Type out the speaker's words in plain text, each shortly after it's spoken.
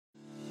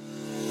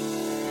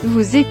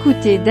Vous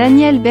écoutez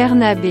Daniel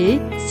Bernabé,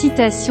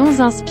 citations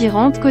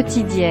inspirantes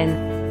quotidiennes.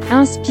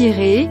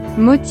 Inspirer,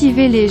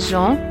 motiver les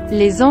gens,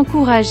 les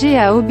encourager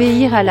à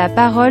obéir à la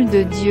parole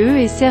de Dieu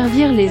et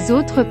servir les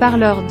autres par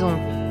leurs dons.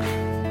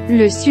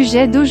 Le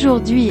sujet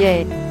d'aujourd'hui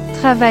est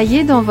 «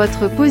 Travaillez dans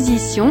votre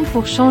position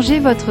pour changer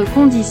votre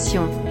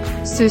condition ».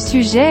 Ce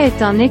sujet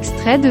est un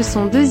extrait de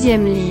son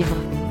 2e livre.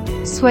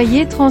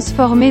 Soyez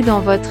transformés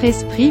dans votre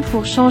esprit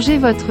pour changer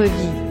votre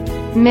vie.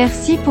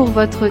 Merci pour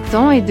votre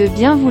temps et de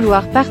bien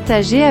vouloir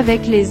partager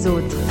avec les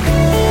autres.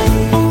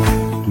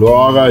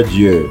 Gloire à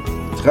Dieu.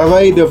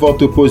 Travaillez dans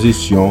votre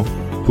position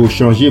pour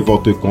changer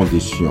votre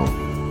condition.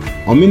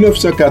 En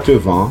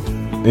 1980,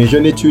 un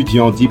jeune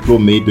étudiant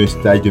diplômé d'un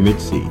stage de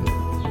médecine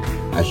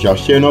a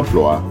cherché un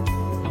emploi,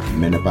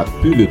 mais n'a pas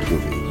pu le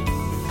trouver.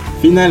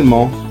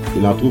 Finalement,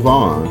 il en trouva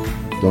un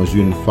dans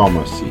une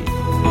pharmacie.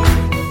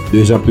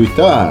 2 ans plus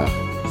tard,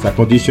 sa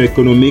condition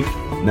économique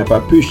n'a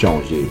pas pu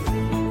changer.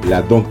 Il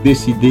a donc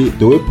décidé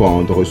de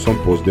reprendre son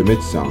poste de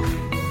médecin,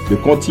 de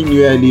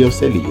continuer à lire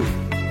ses livres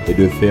et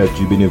de faire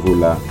du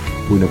bénévolat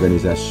pour une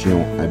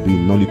organisation à but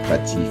non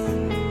lucratif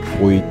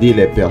pour aider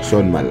les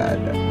personnes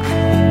malades.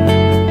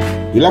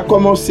 Il a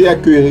commencé à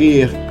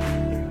acquérir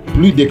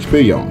plus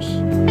d'expérience.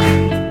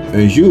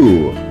 Un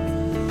jour,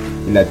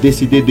 il a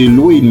décidé de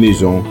louer une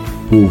maison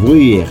pour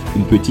ouvrir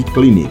une petite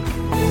clinique.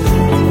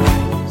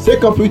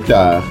 5 ans plus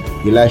tard,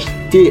 il a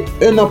acheté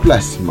un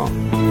emplacement.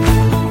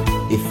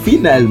 Et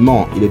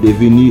finalement, il est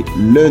devenu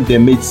l'un des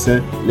médecins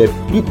les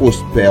plus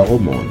prospères au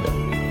monde.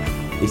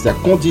 Et sa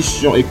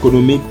condition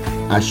économique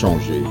a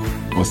changé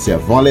en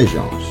servant les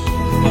gens.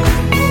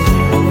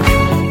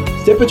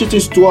 Ces petites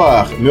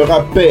histoires me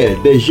rappellent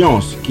des gens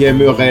qui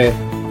aimeraient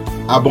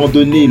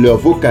abandonner leur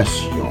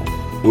vocation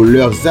ou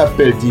leurs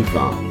appels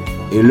divins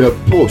et leur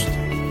poste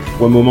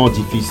pour un moment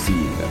difficile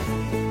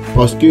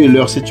parce que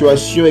leur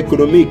situation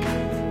économique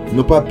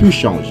n'a pas pu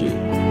changer.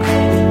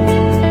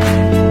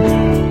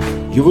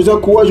 Je vous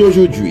encourage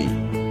aujourd'hui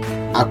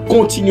à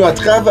continuer à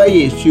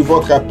travailler sur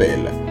votre appel,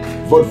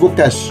 votre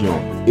vocation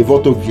et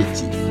votre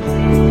objectif.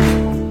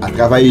 À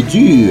travailler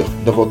dur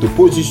dans votre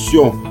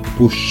position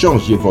pour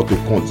changer votre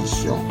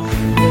condition,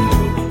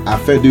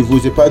 afin de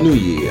vous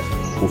épanouir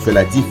pour faire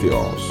la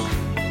différence.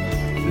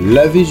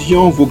 La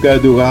vision vous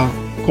gardera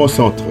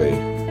concentré,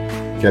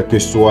 quelles que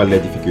soient les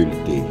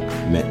difficultés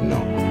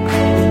maintenant.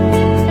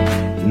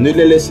 Ne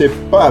les laissez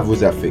pas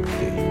vous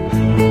affecter.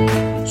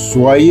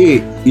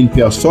 Soyez une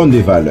personne de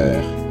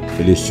valeur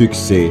et le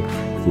succès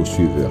vous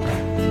suivra.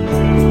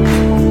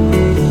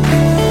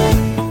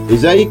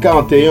 Ésaïe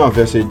 41,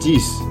 verset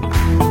 10.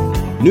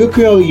 Ne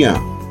crains rien,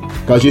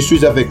 car je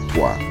suis avec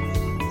toi.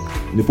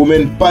 Ne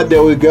promène pas des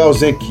regards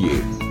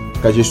inquiets,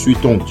 car je suis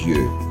ton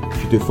Dieu.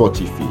 Je te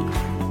fortifie.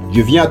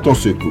 Je viens à ton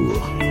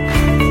secours.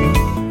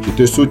 Je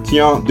te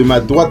soutiens de ma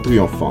droite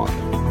triomphante.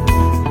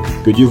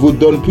 Que Dieu vous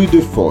donne plus de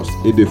force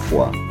et de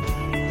foi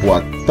pour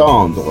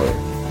attendre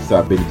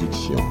sa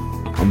bénédiction,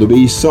 en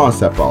obéissant à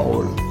sa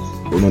parole,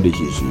 au nom de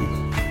Jésus.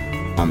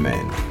 Amen.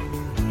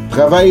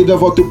 Travaillez dans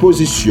votre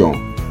position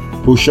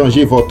pour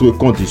changer votre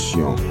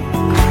condition.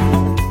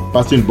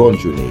 Passez une bonne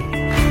journée.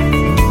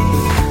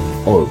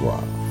 Au revoir.